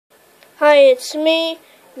Hi, it's me,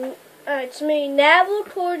 Naval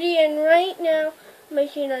Cordy, and right now I'm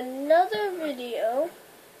making another video.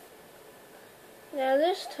 Now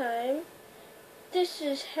this time, this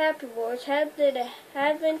is Happy Wars. Haven't did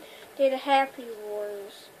a Happy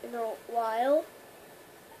Wars in a while,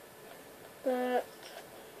 but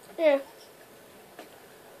yeah.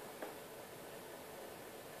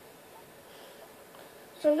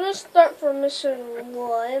 So I'm gonna start from mission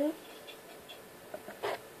 1.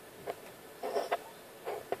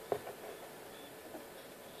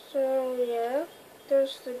 So yeah,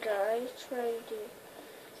 there's the guy trying to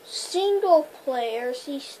single player.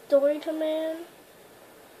 See Story Command.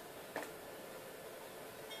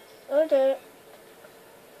 Okay.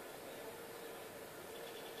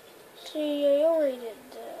 See, I already did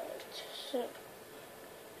that. So,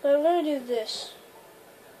 but I'm gonna do this.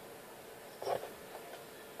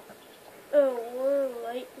 Oh, we're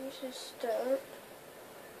late. We should start.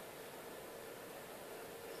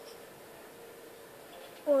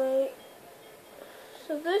 Wait.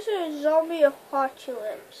 So this is zombie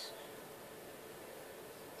apocalypse.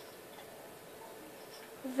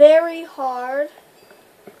 Very hard.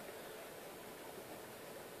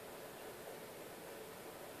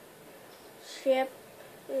 Ship.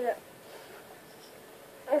 Yeah.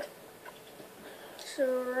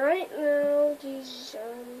 So right now these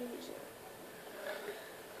zombies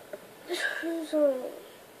are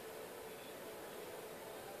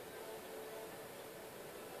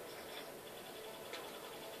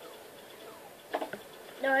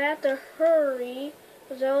now I have to hurry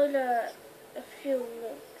because I only got a few,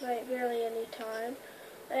 like barely any time.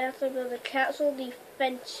 I have to build the castle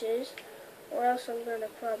defenses or else I'm gonna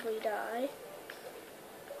probably die.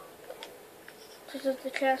 Because if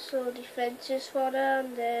the castle defenses fall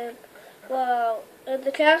down, then, well, if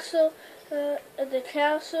the castle,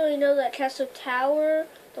 you know that castle tower,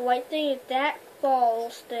 the white thing, if that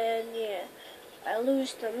falls, then yeah, I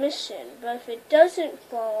lose the mission. But if it doesn't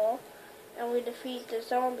fall, and we defeat the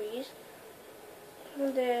zombies,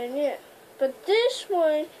 then yeah. But this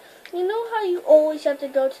one, you know how you always have to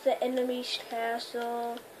go to the enemy's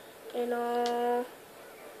castle, you know?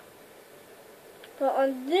 But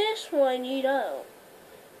on this one, you don't.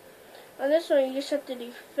 On this one, you just have to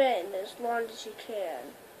defend as long as you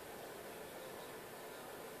can.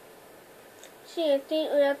 See, I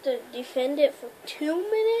think we have to defend it for 2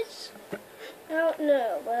 minutes? I don't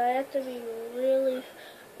know, but we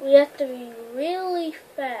have to be really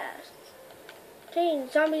fast. Okay,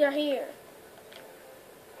 zombies are here.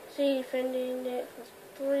 See, defending it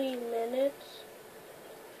for 3 minutes.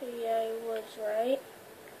 See, I was right.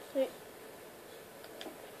 See.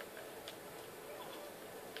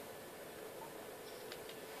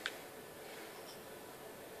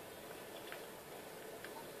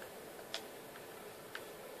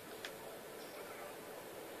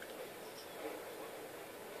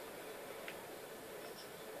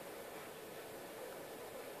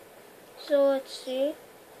 So let's see.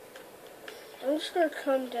 I'm just gonna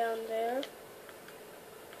come down there.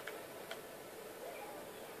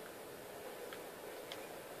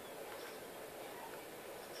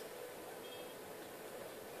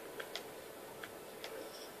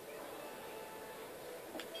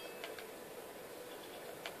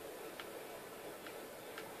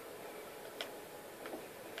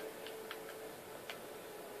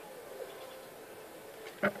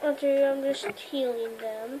 Okay, I'm just healing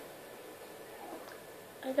them.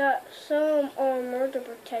 I got some armor to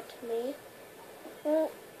protect me.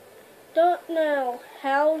 Well, don't know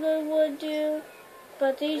how they would do,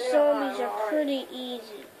 but these zombies are pretty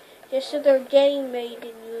easy. Just so they're game made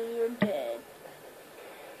and you're dead.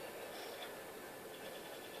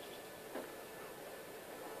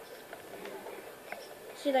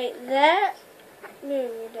 See, like that,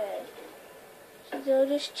 you're dead. So they'll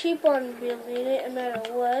just keep on building it no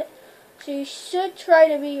matter what. So you should try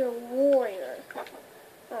to be your warrior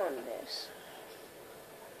on this.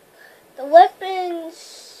 The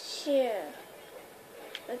weapons, yeah,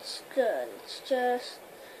 it's good.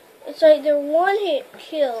 It's like they're one-hit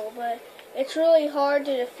kill, but it's really hard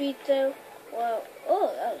to defeat them. Well,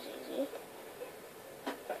 oh, that was easy.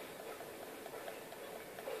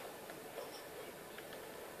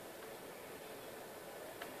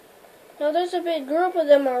 Now there's a big group of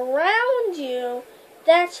them around you.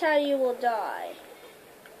 That's how you will die.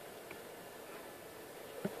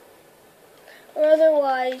 Or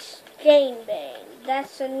otherwise, gangbang.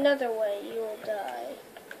 That's another way you will die.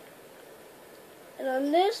 And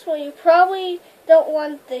on this one, you probably don't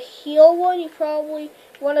want the heal one. You probably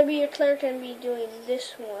want to be your cleric and be doing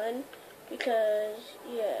this one. Because,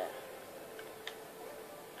 yeah.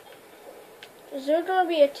 is they're going to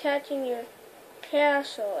be attacking your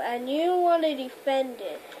castle, and you want to defend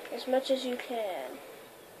it as much as you can.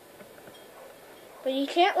 But you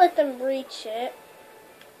can't let them breach it.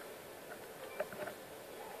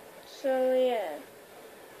 So, yeah.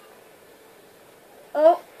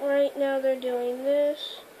 Oh, right now they're doing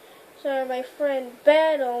this. So my friend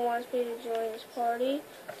Battle wants me to join this party.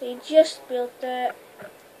 They just built that,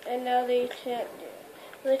 and now they can't do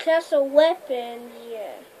it. The castle weapons,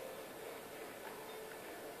 yeah.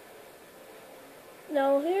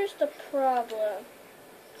 Now here's the problem.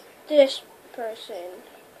 This person.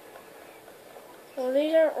 Well,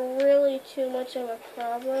 these aren't really too much of a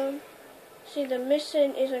problem. See, the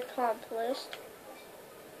mission is accomplished.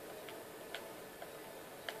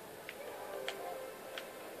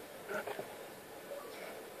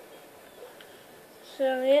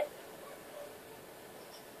 So, yeah.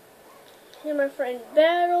 Here my friend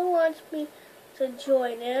Battle wants me to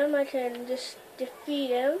join him. I can just defeat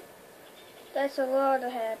him. That's a lot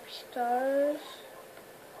of happy stars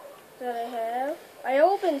that I have. I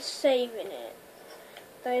have been saving it.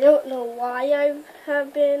 I don't know why I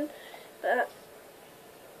have been, but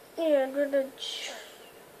yeah,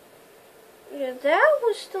 that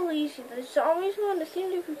was still easy. The zombies one, the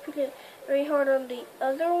thing if you put it very hard on the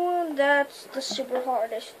other one, that's the super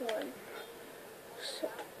hardest one.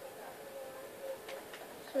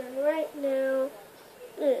 So right now,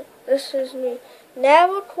 this is me.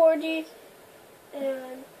 Now recording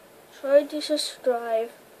and try to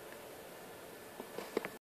subscribe.